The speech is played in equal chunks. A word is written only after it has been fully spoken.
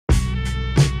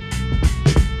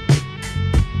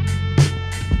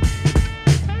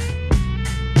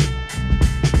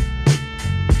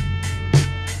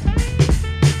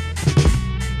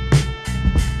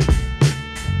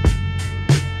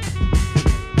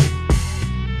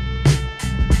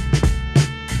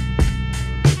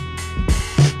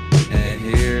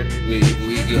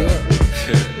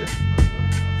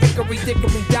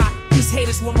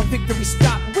victory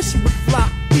stop. Wish you would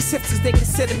flop. These hipsters, they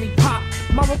consider me pop.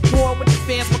 My rapport with the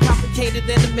fans more complicated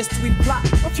than a mystery plot.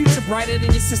 My future brighter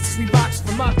than your sisters we box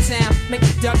from uptown. Make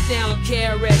you duck down like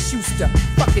KRS Schuster.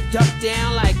 Fuck it, duck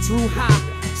down like Drew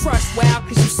High. Trust wow,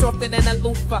 cause you softer than a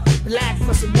loofah. Black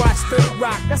plus and watch 30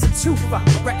 rock, that's a twofer.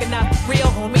 Recognize the real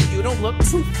homie, you don't look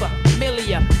too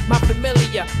familiar. My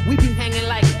familiar, we be hanging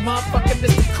like motherfucking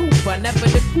Mr. Cooper. Never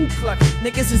the Ku Klux.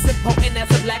 Niggas is important as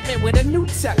a black man with a new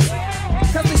tux.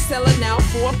 Cause they sellin' out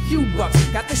for a few bucks.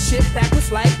 Got the shit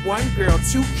backwards like one girl,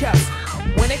 2 cups.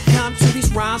 When it comes to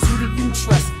these rhymes, who do you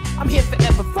trust? I'm here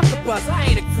forever, fuck a buzz, I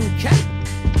ain't a crew cat.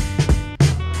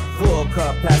 Full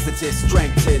capacity,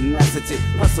 strength, tenacity,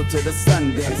 hustle to the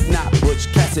sun dance, not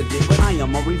Butch Cassidy, but I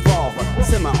am a revolver,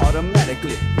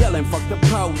 semi-automatically, yelling fuck the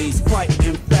police quite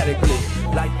emphatically,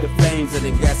 like the flames of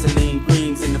the gasoline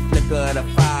greens in the flicker of the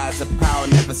fires, a power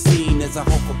never seen as a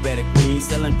hope for better green,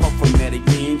 selling coke for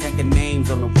Medellin, taking names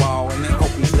on the wall and they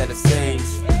hope these letters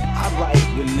sings. I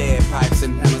write with lead pipes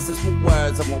and hammers, since my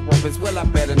words are my weapons, well I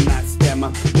better not stammer.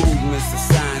 Movements of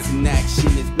signs and action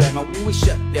is glamour. When we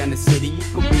shut down the city, you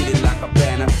can read it like a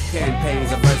banner.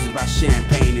 Campaigns are verses by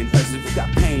champagne and verses. We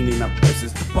got pain in our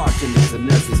purses, bartenders and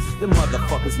nurses. The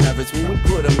motherfuckers nervous when we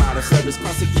put them out of service.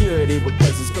 Call security with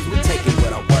curses, cause we taking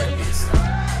what our work is.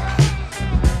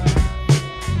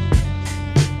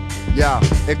 Yeah,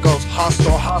 it goes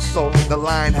hustle, hustle, the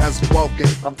line has broken.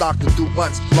 I'm Dr. Do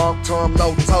once, long term,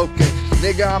 no token.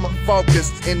 Nigga, I'm a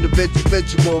focused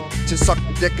individual. Just suck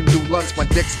my dick and do lunch, my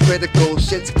dick's critical.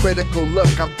 Shit's critical,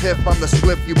 look, I'm Piff, I'm the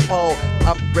spliff you pull.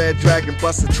 I'm Red Dragon,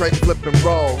 bust a tray, flip and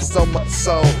roll. So much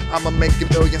so, I'ma make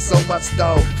a million, so much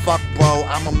dough. Fuck bro,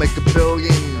 I'ma make a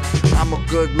billion. I'm a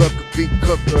good looker, beat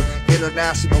cooker,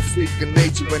 international freak of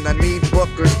nature. When I need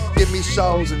bookers, give me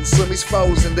shows and Slimmy's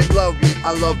frozen, they love me.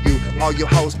 I love you, all your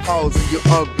hoes pose and you're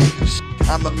ugly.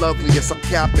 I'm the loveliest, I'm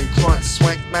Captain Crunch,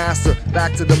 swank master.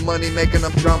 Back to the money, making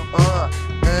them jump,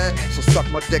 So suck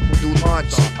my dick and do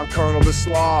lunch. I'm Colonel the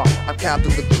Slaw, I'm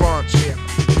Captain the Crunch.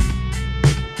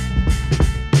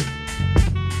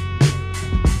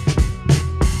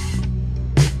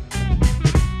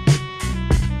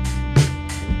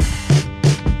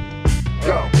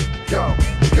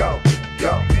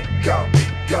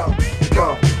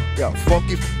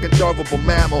 Funky fucking durable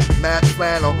mammal, mad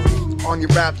flannel on your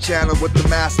rap channel with the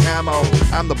mass ammo.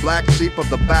 I'm the black sheep of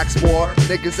the back's war.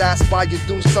 Niggas ask why you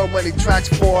do so many tracks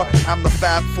for. I'm the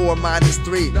Fab 4 minus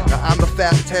 3. Now I'm the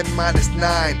Fab 10 minus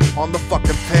 9. On the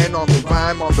fucking pen, on the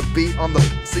rhyme, on the beat, on the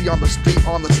see on the street,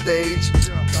 on the stage.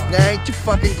 Now ain't you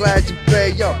fucking glad you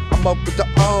pay? Yo, I'm up with the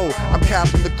O. I'm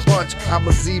Captain the Crunch. I'm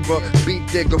a zebra, beat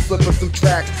digger, flipping through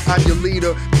tracks. I'm your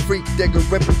leader, freak digger,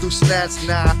 ripping through snatch.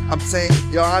 Nah, I'm saying,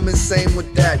 yo, I'm insane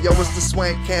with that. Yo, it's the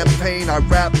Swank campaign. I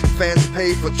rap, fans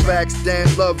pay for tracks. Dan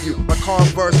love you, my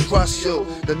Converse crush you.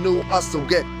 The new hustle,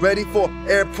 get ready for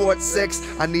Airport 6.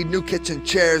 I need new kitchen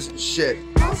chairs and shit.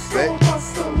 Hustle,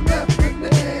 hustle, every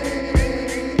day.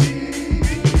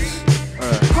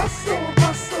 Hustle,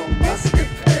 hustle, must get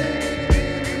paid.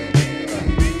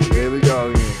 Here we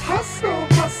go again. Hustle,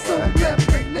 hustle,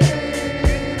 every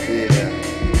day. Yeah.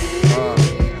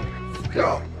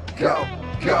 Go, go,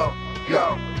 go,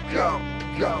 go, go,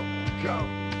 go, go.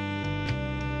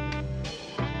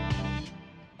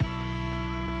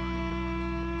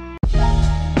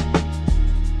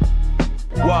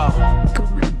 Wow.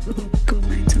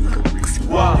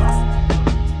 Wow.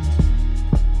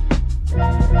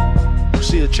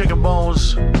 See the chicken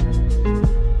bones,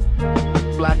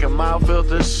 black and mild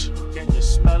filters. Can you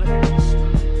smell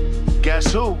it?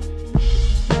 Guess who?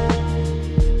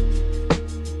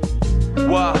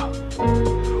 Wow.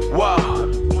 Wow.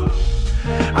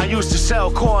 I used to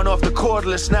sell corn off the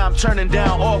cordless. Now I'm turning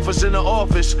down offers in the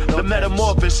office. The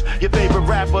metamorphosis. Your favorite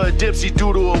rapper, a dipsy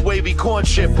due to a wavy corn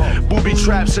chip. Booby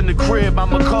traps in the crib. I'm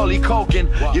Macaulay Culkin.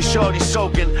 Your shorty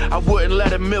soaking. I wouldn't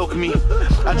let him milk me.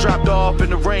 I dropped off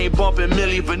in the rain, bumping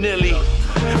Milli Vanilli.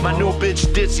 My new bitch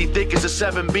Ditzy, thick as a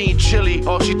 7-bean chili.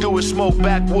 All she do is smoke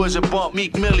backwoods and bump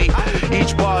Meek Millie.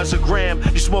 Each bar is a gram.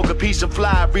 You smoke a piece and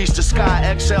fly, reach the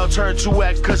sky. XL turn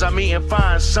 2X cause I'm eating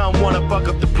fine. Some wanna fuck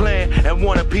up the plan and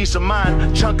want a piece of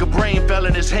mind. Chunk of brain fell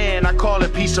in his hand, I call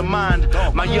it peace of mind.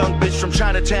 My young bitch from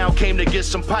Chinatown came to get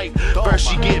some pipe. First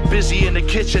she get busy in the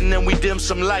kitchen, then we dim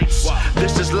some lights.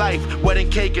 This is life, wedding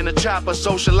cake and a chopper.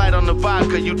 Socialite on the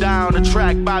vodka, you die on the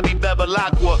track. Bobby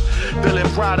Bevilacqua, Bill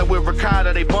Prada with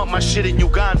Ricardo. They bump my shit in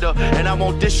Uganda, and I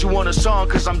won't dish you on a song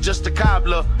cause I'm just a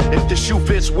cobbler. If the shoe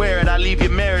fits, wear it. I leave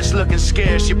your marriage looking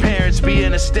scarce. Your parents be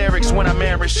in hysterics when I'm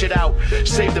airing shit out.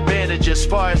 Save the bandages. As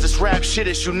far as this rap shit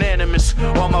is unanimous.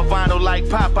 All my vinyl Soprano like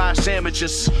Popeye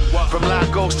sandwiches. From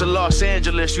Lagos to Los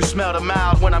Angeles, you smell the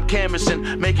mild when I'm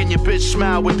canvassing, making your bitch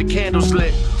smile with the candles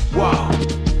lit. Wow.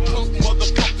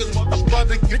 Motherfuckers, about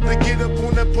to get up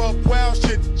on that buck wild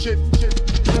shit.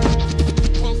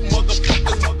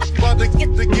 Motherfuckers, about to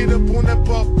get up on that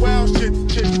buck wild shit.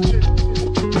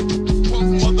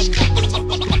 Motherfuckers,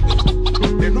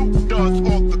 and who does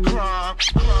all the crime?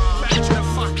 Back to the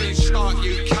fucking start,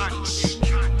 you cunts.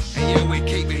 And yeah, we're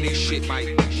keeping this shit,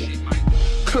 mate.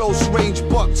 Close range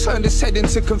buck, turn his head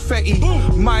into confetti.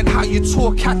 Mind how you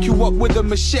talk, hack you up with a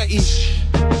machete.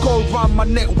 Go round my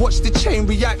neck, watch the chain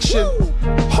reaction.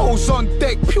 Hoes on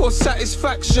deck, pure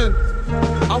satisfaction.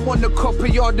 I won a copper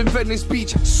yard in Venice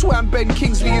Beach. Swam Ben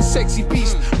Kingsley and Sexy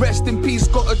Beast. Rest in peace,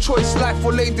 got a choice, life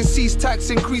or lane deceased. Tax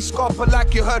increase, scarper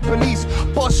like you heard police.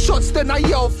 Boss shots, then I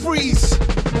yell freeze.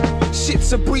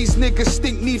 Shit's a breeze, niggas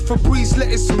stink, need for breeze.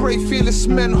 Let it spray, fearless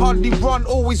men hardly run,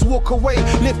 always walk away.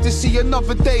 Live to see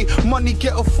another day, money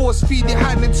get a force, feed it,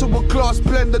 hand into a glass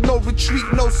blender. No retreat,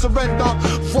 no surrender.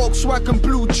 Volkswagen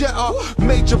blue Jetta,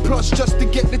 major plots just to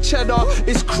get the cheddar.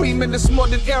 It's cream in this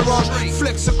modern era.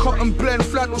 Flex a cotton blend,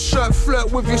 flannel shirt, flirt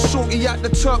with your shorty at the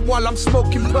turf while I'm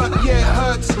smoking burnt. Yeah, it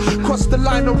hurts. Cross the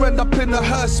line or end up in a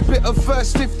hearse. Spit a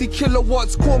verse, 50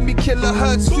 kilowatts, call me killer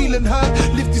hurts. Feeling hurt,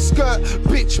 lift your skirt,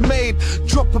 bitch made.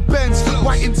 Drop a Benz,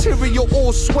 white interior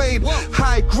all suede.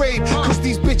 High grade, cause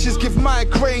these bitches give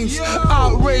migraines.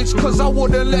 Outrage, cause I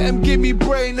wouldn't let them give me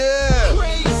brain.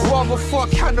 Rather fuck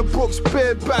Hannah Brooks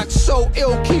bareback. So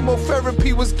ill,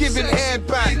 chemotherapy was giving hair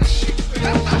back.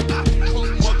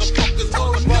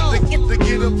 motherfuckers, about to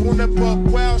get up on that buck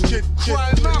wild shit.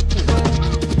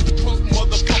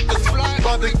 Motherfuckers,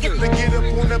 about to get up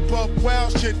on that buck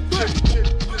wild shit.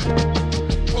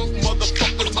 Motherfuckers,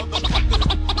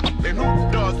 And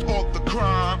who does all the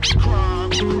crime?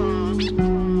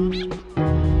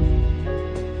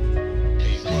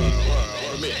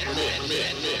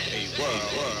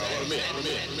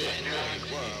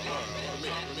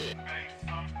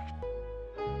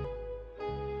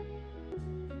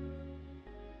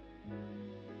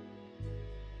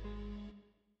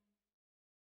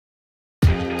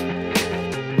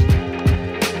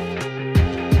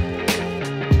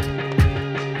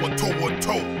 what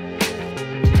toe?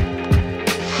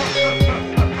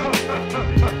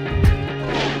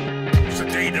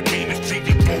 Sedate the meanest,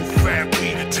 treated both fat,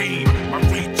 we the team. My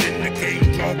reach in the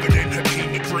game longer than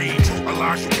Hakeem the Dream.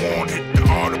 Elijah Warren hit the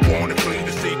Audubon and flee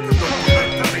the secret of the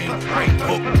mentally. I ain't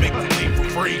hooked, make the leave for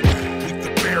free. We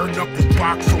could bare knuckle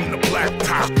box on the black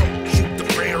top. Shoot the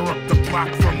fair up the block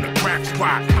from the crack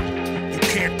spot. You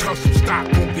can't touch some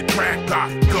stock, won't get dragged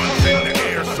off. Guns in the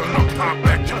air, son, I'll pop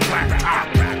at your black top.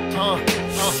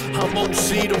 I'm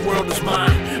OC, the world is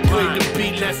mine. Played the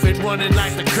beat, left it running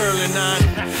like the curling nine.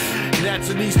 That's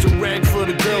an Easter egg for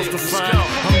the girls to find.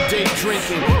 I'm day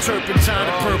drinking, turpentine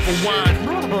and purple wine.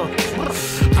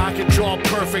 I can draw a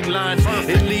perfect line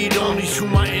and lead only to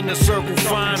my inner circle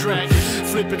find.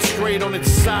 Flip it straight on its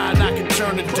side, I can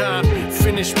turn it down.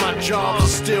 Finish my job and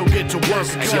still get to work.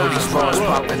 Yo, these bras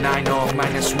pop a 9 off,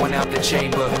 -1 out the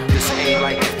chamber. This A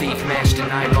like a thief matched in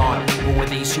nylon. Who are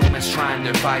these humans trying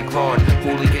to fight God?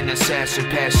 Hooligan assassin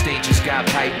past stages got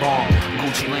pipe bomb.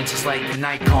 Gucci lenses like the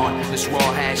Nikon. This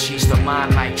raw hash, she's the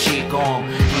mind like Qigong.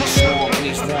 Please storm,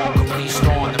 please warm, complete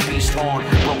storm, the beast horn.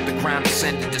 Broke the ground,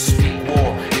 descended to speed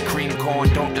war. Your cream corn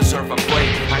don't deserve a break.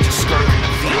 I just skirt in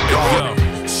the field gone.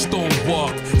 Stone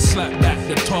walk, slap back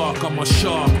the talk, I'm a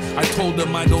shark. I told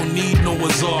them I don't need no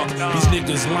Azark. These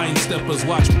niggas line steppers,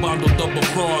 watch Bondo double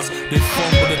cross. They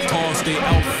fumble the toss, they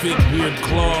outfit weird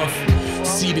cloth.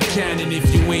 See the cannon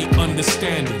if you ain't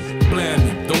understanding.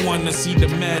 Blanding, don't wanna see the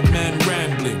madman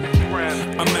rambling.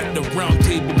 I'm at the round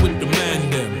table with the man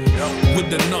them.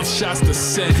 With enough shots to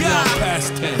send y'all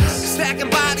past tense. Stacking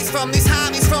bodies from these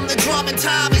hobbies, from the drum and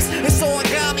Tommies. It's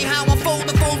origami, how I fold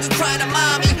the fold, you cry to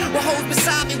mommy. Well, hold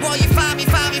beside me while you find me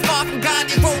far from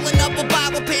Gandhi. Rolling up a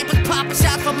Bible papers, popping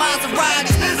shots for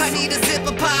Maseratis. I need a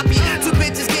zipper poppy. Two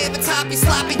bitches gave it toppy,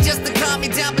 sloppy just to calm me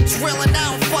down. But drilling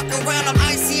out, fuck around, I'm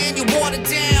icy and you water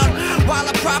down. While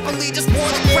I properly just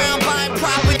wore the crown, buying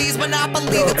properties,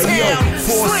 monopoly the town.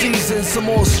 Four seasons, some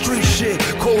more street shit.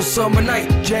 Cold summer night,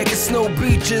 jacket snow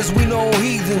beaches, we know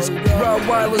heathens.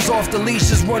 Rottweilers off the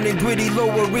leashes, running gritty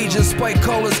lower regions. Spike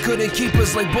colors couldn't keep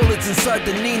us like bullets inside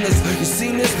the Ninas. You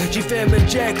seen this? She famine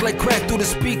jack like crack through the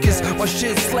speakers. My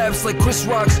shit slaps like Chris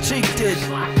Rock's cheek did.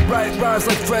 Right rhymes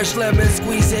like fresh lemon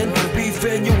squeezing.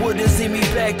 Beefing, you wouldn't see me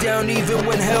back down even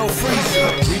when hell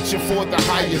freezes. reaching for the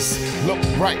highest. Look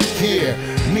right here,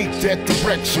 meet that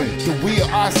direction. The wheel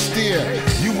I steer,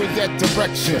 you in that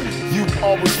direction. You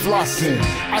always flossing.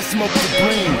 I smoke the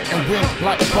green and win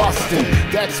like Boston.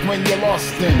 That's when you're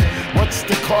lost in. What's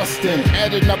the costing?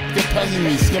 Adding up your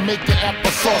pennies, you make the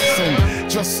applesauce in.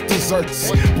 Just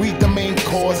desserts, we the main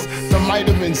course. The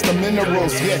vitamins, the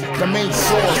minerals, yeah, the main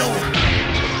source.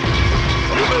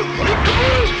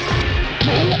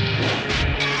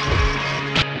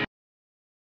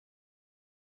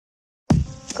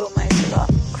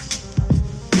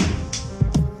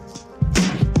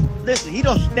 Listen, he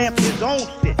done stamped his own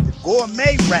shit, the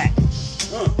gourmet rap.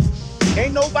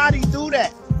 Ain't nobody do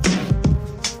that.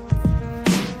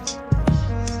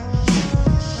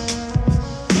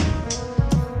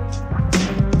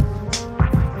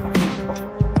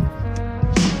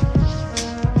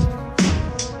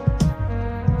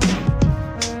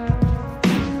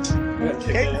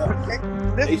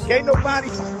 Can't nobody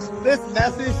listen,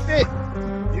 that's his shit.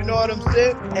 You know what I'm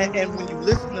saying? And when you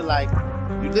listen to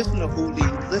you listen to Hooli,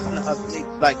 you listen to other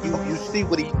niggas, like you see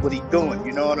what he doing,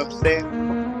 you know what I'm saying?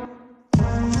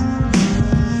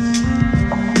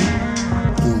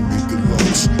 Hooli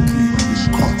Deluxe,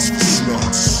 premium cuts for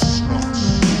sluts.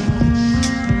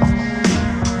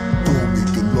 Hooli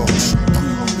Deluxe,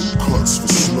 premium cuts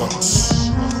for sluts.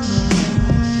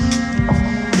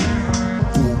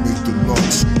 Hooli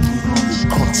Deluxe, premium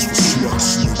cuts for sluts,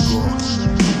 nigga.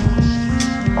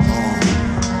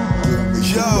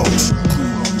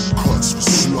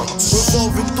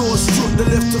 Revolving doors, took the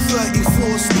left to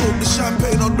 34, spilled the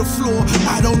champagne on the floor.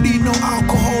 I don't need no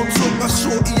alcohol, took my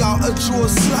shorty out a drawer,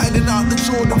 sliding out the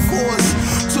Jordan 4s.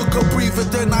 Took a breather,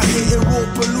 then I hit it raw.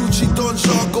 Bellucci, Don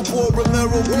Shark, Gabor,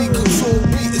 Romero, B control.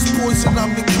 Beat is poison,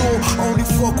 I'm the cure. Only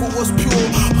fuck what was pure.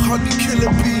 Honey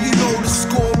killer B, you know the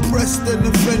score. Preston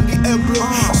and Fendi emblem.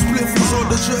 Spliffers on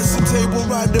the dressing table,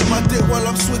 riding my dick while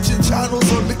I'm switching channels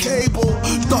on the cable.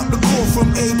 Duck the call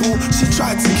from Abel, she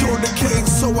tried to kill the cake,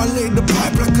 so I laid the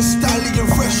pipe like a stallion,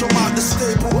 fresh on out the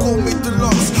stable. Gourmet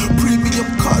Deluxe, premium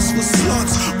cuts for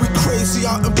sluts. We crazy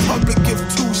out in public, give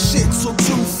 2 shits or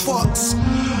 2 fucks.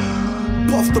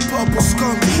 Puff the purple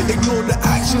skunk, ignore the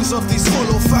actions of these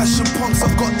hollow fashion punks.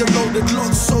 I've got the loaded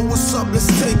lunch, so what's up?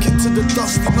 Let's take it to the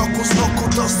dusty knuckles,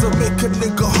 knuckle dust to make a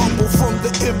nigga humble. From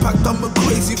the impact, I'm a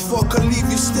crazy fuck. I leave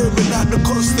you staring at the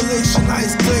constellation,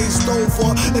 eyes glazed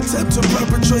over. Attempted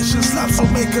perpetration slaps will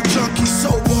make a junkie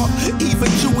sober. Even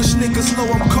Jewish niggas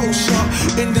know I'm kosher.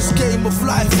 In this game of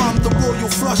life, I'm the royal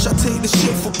flush. I take the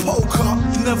shit for poker.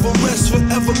 Never rest,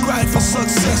 forever grind for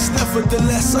success.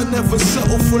 Nevertheless, I never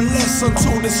settle for less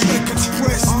until this record's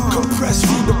pressed. Compressed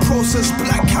through the process,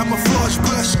 black camouflage,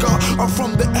 Bleshka. I'm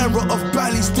from the era of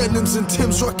Bally's, denims and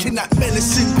Tims, rocking that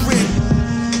menacing grin.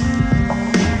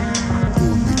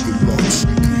 Hooli Deluxe,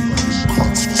 premium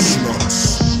cuts for sluts.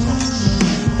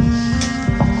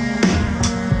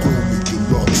 Hooli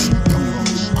Deluxe,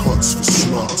 premium cuts for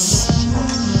sluts.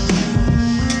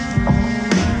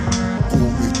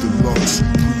 Hooli Deluxe,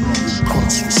 premium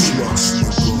cuts for sluts,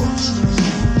 nigga.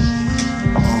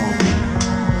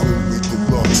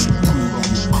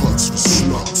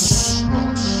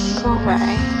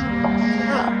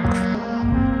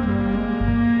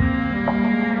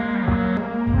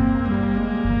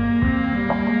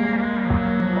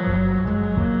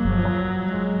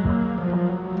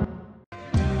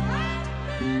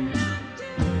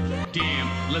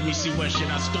 Let me see, where should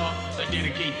I start? I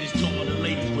dedicate this to all the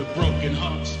ladies with broken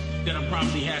hearts that I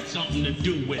probably had something to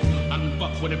do with. I done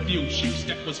fucked with a few chicks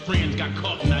that was friends, got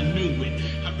caught and I knew it.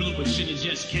 I blew it, shit, it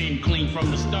just came clean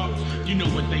from the start. You know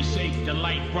what they say, the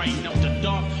light brighten up the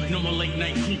dark. No more late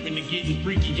night creeping and getting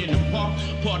freaky in the park.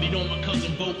 Partied on my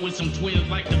cousin boat with some twins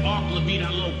like the Ark, La Vida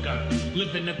Loca.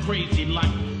 Living a crazy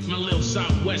life. My little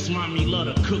Southwest mommy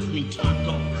love to cook me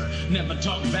tacos. Never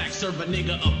talk back, serve a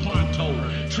nigga a pronto.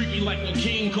 Treat me like a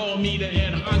king, call me the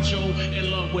head honcho.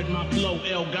 In love with my flow,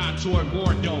 El Gato or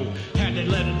Gordo. Had to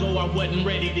let her go, I wasn't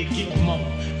ready to give more.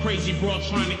 Crazy bro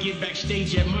trying to get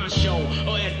backstage at my show.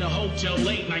 Or at the hotel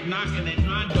late night knocking at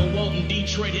my door. Wanting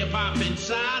Detroit hip hop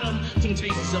inside them. Some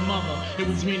tastes of mother, it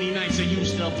was many nights I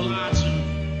used to oblige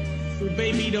them. Well,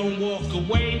 baby, don't walk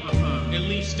away. At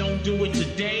least don't do it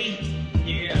today.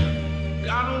 Yeah,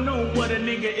 I don't know what a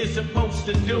nigga is supposed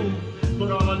to do, but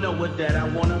all I know is that I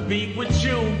wanna be with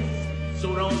you.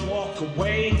 So don't walk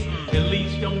away, at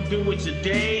least don't do it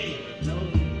today. No,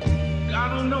 I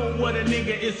don't know what a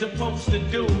nigga is supposed to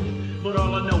do, but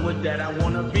all I know is that I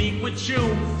wanna be with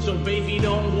you. So baby,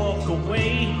 don't walk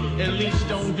away, at least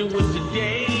don't do it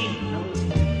today.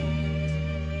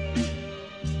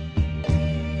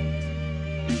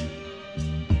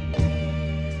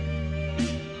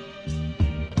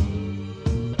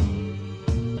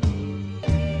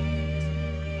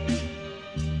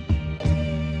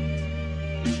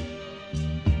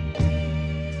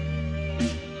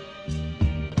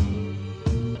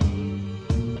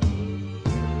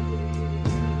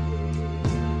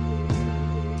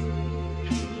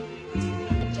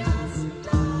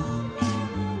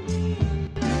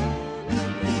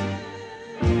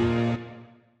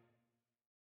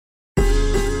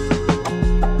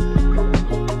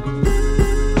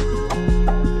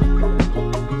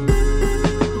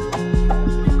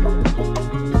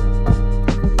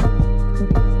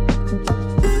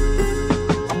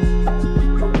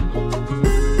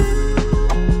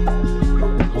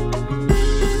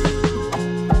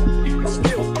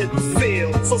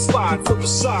 slide to the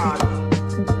side.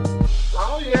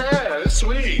 Oh yeah, it's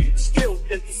sweet. Still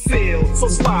in the field, so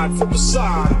slide to the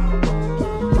side.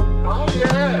 Oh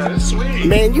yeah, it's sweet.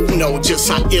 Man, you know just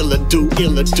how illa do.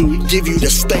 Give you the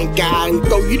stank eye and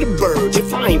throw you the bird.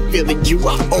 If I ain't feeling you,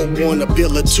 I owe one a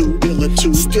bill or two.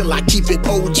 Still I keep it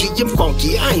OG and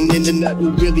funky. I ain't into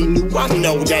nothing really new. I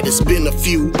know that it's been a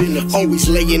few. Always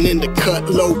laying in the cut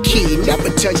low key. Never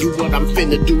tell you what I'm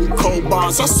finna do. Cold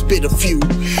bars, I spit a few.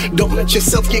 Don't let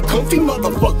yourself get comfy,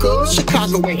 motherfucker.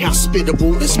 Chicago ain't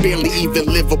hospitable. It's barely even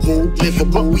livable.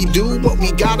 But we do what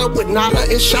we gotta with nada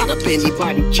and shot up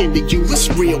anybody kin to you. It's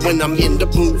real when I'm in the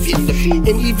booth.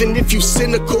 And even if you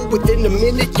cynical, within a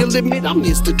minute you'll admit I'm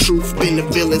just the truth. Been a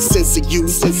villain since a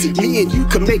youth. Me and you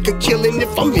can make a killing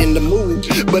if I'm in the mood.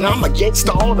 But I'm against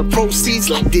all the proceeds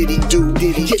like Diddy do.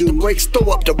 Hit the brakes,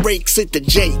 throw up the rakes at the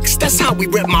Jakes. That's how we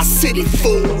rep my city,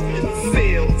 fool. In the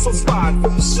field, so slide to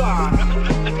the side.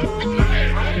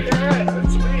 Yeah,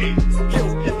 it's sweet.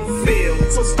 In the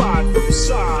field, so slide to the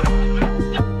side.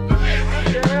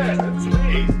 Yeah, it's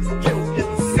sweet. In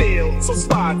the field, so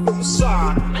slide to the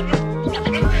side.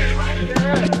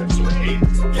 Yeah, it's sweet.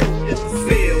 In the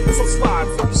field, so slide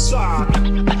to the side.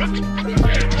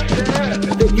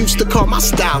 They used to call my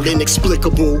style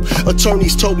inexplicable.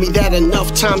 Attorneys told me that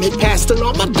enough time had passed and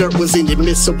all my dirt was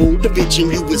inadmissible. The bitch in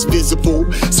you was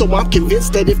visible. So I'm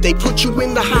convinced that if they put you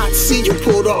in the hot seat, you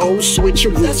pull the old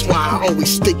switcheroo. That's why I always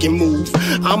stick and move.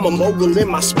 I'm a mogul in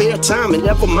my spare time, and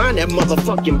never mind that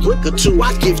motherfucking brick or two.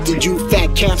 I gifted you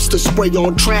fat caps to spray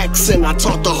on tracks, and I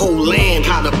taught the whole land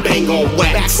how to bang on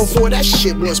wax. Back before that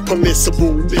shit was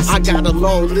permissible, I got a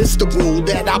long list of rules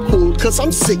that I pulled, cause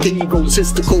I'm sick and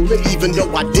egotistical. And even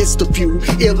though I dissed a few,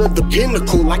 ill of the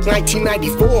pinnacle, like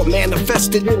 1994,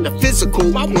 manifested in the physical.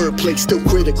 My wordplay still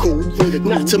critical,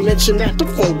 not to mention that the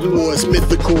folklore is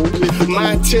mythical.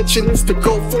 My intention is to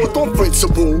go forth on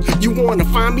principle. You wanna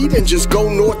find me, then just go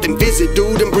north and visit,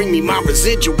 dude, and bring me my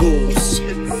residuals.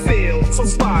 In the field, so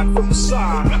slide to the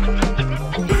side.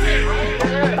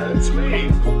 Yeah, it's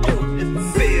sweet. In the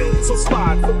field, so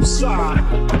slide to the side.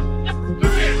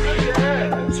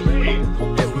 Yeah, it's sweet.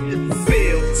 In the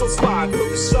field, so slide to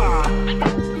the side.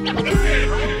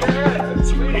 Yeah, it's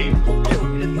sweet.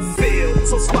 In the field,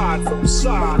 so slide to the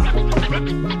side.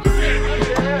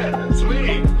 Yeah, it's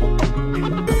sweet.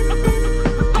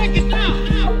 Break it down.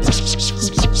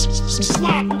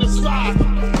 Slide to the side.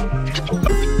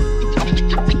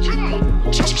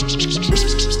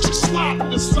 Slide to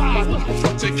the side.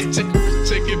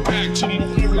 Take it back to the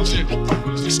origin.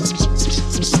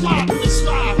 Slide to the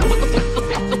side.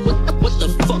 What the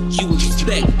fuck you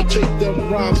expect? Take them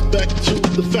rhymes back to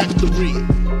the factory.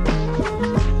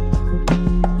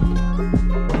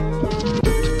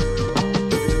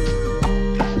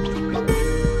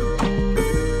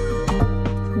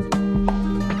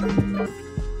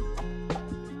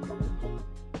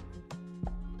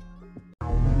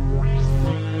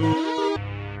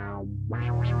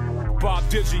 Bob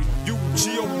Digi,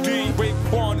 UGOD,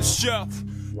 Raekwon the Chef,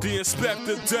 the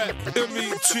Inspector Deck,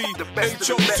 MET,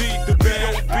 HOD, the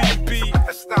B.O.B.B.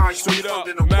 Straight up,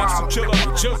 Master Killer,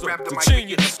 Jizzle, the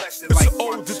Genius. It's an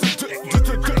old dirty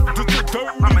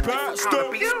bastard.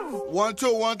 1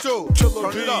 2 1 2.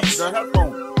 Killer Turn it up. bees. The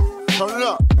headphone. Turn it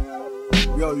up.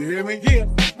 Yo, you hear me? Yeah,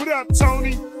 what up,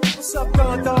 Tony? What's up,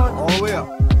 Don? All the way up.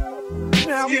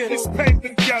 Now get this paper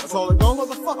together. That's all it goes.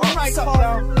 Motherfucker, right,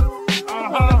 Paul.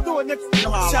 Do it,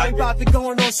 nigga. Shout about to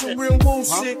going on some real bull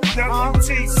shit.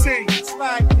 WTC.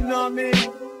 Right, you know what I mean?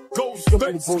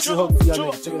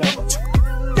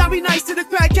 Y'all be nice to the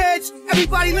crackheads.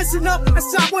 Everybody listen up. I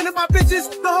shot one of my bitches.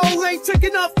 The whole ain't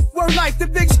tricking up. Word like the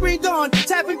big screen on.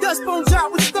 Tapping dust bones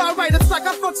out with star writers like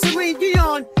I fuck Celine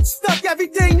Dion. Stuck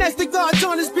everything that's the God's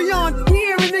on is beyond. We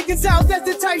hearing niggas out, that's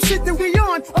the type shit that we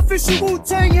on. Official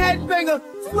Wu-Tang headbanger.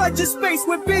 Flood your space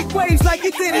with big waves like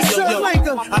it did in Sri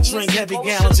Lanka. I drink heavy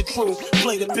gallons of crew,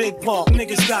 play the big part.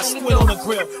 Niggas got squid on the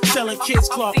grill, selling kids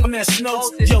cloth. I'm at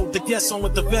Snow's. Yo, the guest on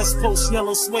with the vest post,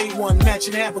 yellow suede one,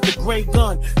 matching hat with the gray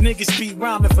gun. Niggas be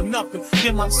rhyming for nothing.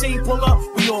 Then my team pull up,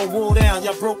 we all roll down.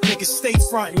 Y'all broke niggas stay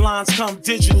front, lines come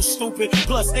digital, stupid.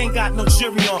 Plus ain't got no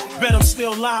jury on. Bet I'm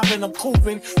still live and I'm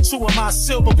cooping. 2 of my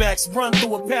silverbacks run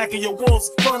through a pack of your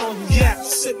wolves, run on you yap,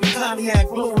 sipping cognac,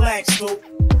 blue lax, dude.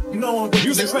 Knowing what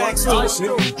the tracks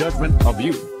do. Judgment of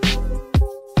you.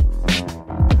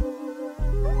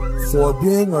 For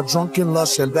being a drunken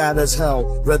lush and bad as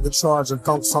hell. Read the charge and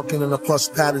thunk sunken in a plush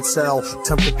padded cell.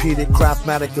 Tempur-Pedic,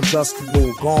 Craftmatic,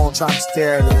 adjustable. Gone trying to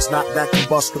stare at it, it's not that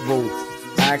combustible.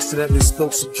 I accidentally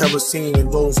spilled some kerosene and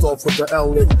dozed off with the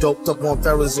L-lit, doped up on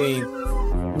Therazine.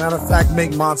 Matter of fact,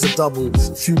 make mines a double.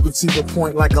 Few could see the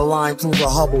point like a line through the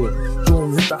Hubble.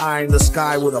 Doom hit the eye in the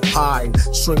sky with a pie.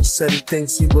 Shrink said he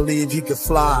thinks he believed he could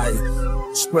fly.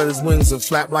 Spread his wings and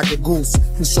flap like a goose.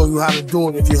 He'll show you how to do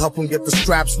it if you help him get the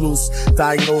straps loose.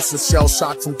 Diagnosis, shell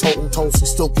shock from totem toast. He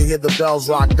still can hear the bells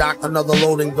rock. Doc, another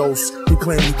loading dose. He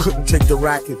claimed he couldn't take the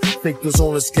racket. Faked his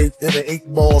own escape in an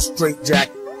 8-ball straight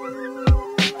jacket.